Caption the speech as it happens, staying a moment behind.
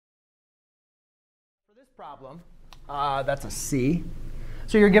problem. That's a C.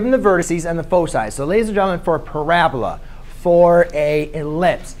 So you're given the vertices and the foci. So ladies and gentlemen, for a parabola, for a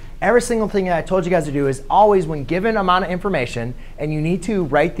ellipse, every single thing that I told you guys to do is always, when given amount of information and you need to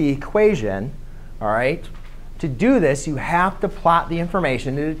write the equation, all right, to do this, you have to plot the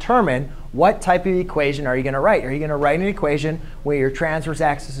information to determine what type of equation are you going to write. Are you going to write an equation where your transverse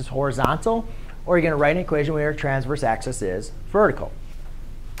axis is horizontal, or are you going to write an equation where your transverse axis is vertical?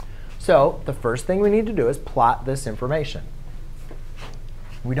 So the first thing we need to do is plot this information.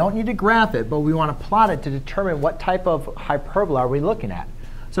 We don't need to graph it, but we want to plot it to determine what type of hyperbola are we looking at.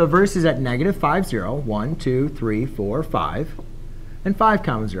 So vertices at negative 5, 0, 1, 2, 3, 4, 5, and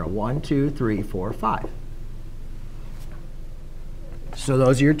 5, 0, 1, 2, 3, 4, 5. So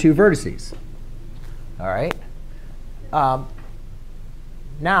those are your two vertices. All right.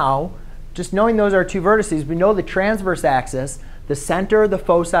 Now, just knowing those are two vertices, we know the transverse axis, the center, the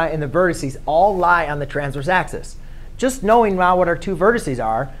foci, and the vertices all lie on the transverse axis. Just knowing now what our two vertices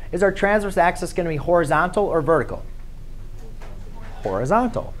are, is our transverse axis going to be horizontal or vertical?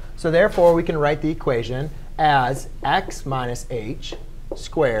 Horizontal. So therefore, we can write the equation as x minus h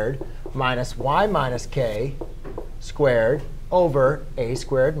squared minus y minus k squared over a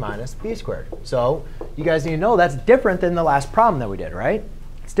squared minus b squared. So you guys need to know that's different than the last problem that we did, right?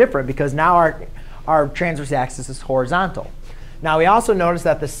 It's different because now our transverse axis is horizontal. Now we also notice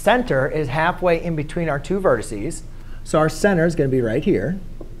that the center is halfway in between our two vertices. So our center is going to be right here.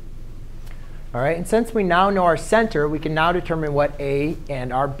 All right, and since we now know our center, we can now determine what A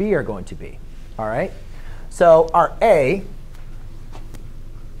and our B are going to be. All right, so our A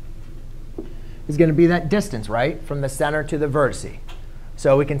is going to be that distance, right, from the center to the vertice.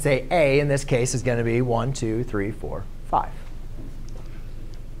 So we can say A, in this case, is going to be 1, 2, 3, 4, 5.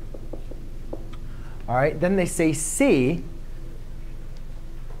 All right, then they say C.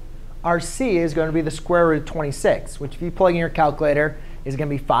 Our C is going to be the square root of 26, which if you plug in your calculator is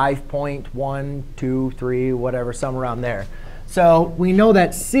going to be 5.123, whatever, somewhere around there. So we know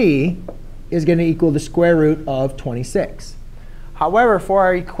that C is going to equal the square root of 26. However, for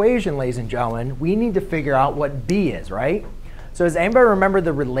our equation, ladies and gentlemen, we need to figure out what B is, right? So does anybody remember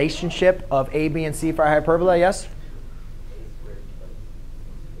the relationship of A, B, and C for our hyperbola? Yes?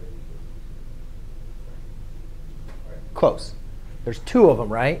 Close. There's two of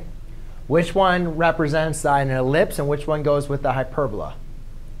them, right? Which one represents an ellipse and which one goes with the hyperbola?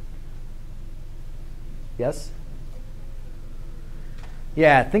 Yes?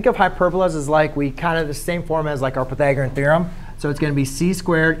 Yeah, think of hyperbolas as like we kind of the same form as like our Pythagorean theorem. So it's going to be c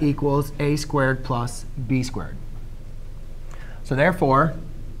squared equals a squared plus b squared. So therefore,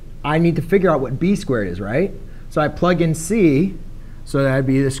 I need to figure out what b squared is, right? So I plug in c, so that would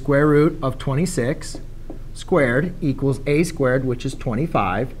be the square root of 26 squared equals a squared, which is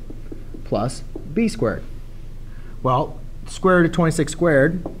 25, plus b squared. Well, square root of 26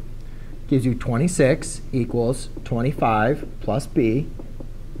 squared gives you 26 equals 25 plus b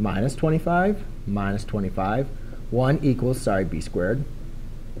minus 25 minus 25. 1 equals, b squared.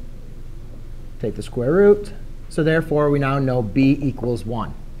 Take the square root. So therefore, we now know b equals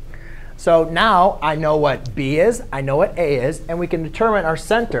 1. So now I know what b is, I know what a is, and we can determine our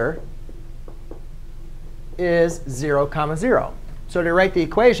center is 0, 0. So to write the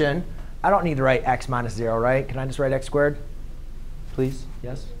equation, I don't need to write x minus 0, right? Can I just write x squared? Please?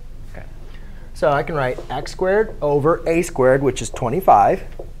 Yes? OK. So I can write x squared over a squared, which is 25,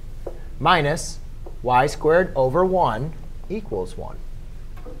 minus y squared over 1 equals 1.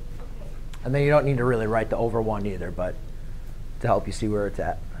 And then you don't need to really write the over 1 either, but to help you see where it's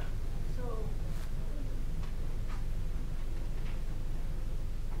at.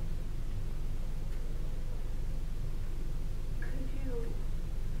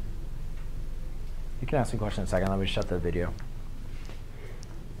 You can ask me a question in a second. Let me shut the video.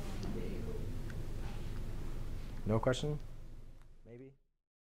 No question? Maybe?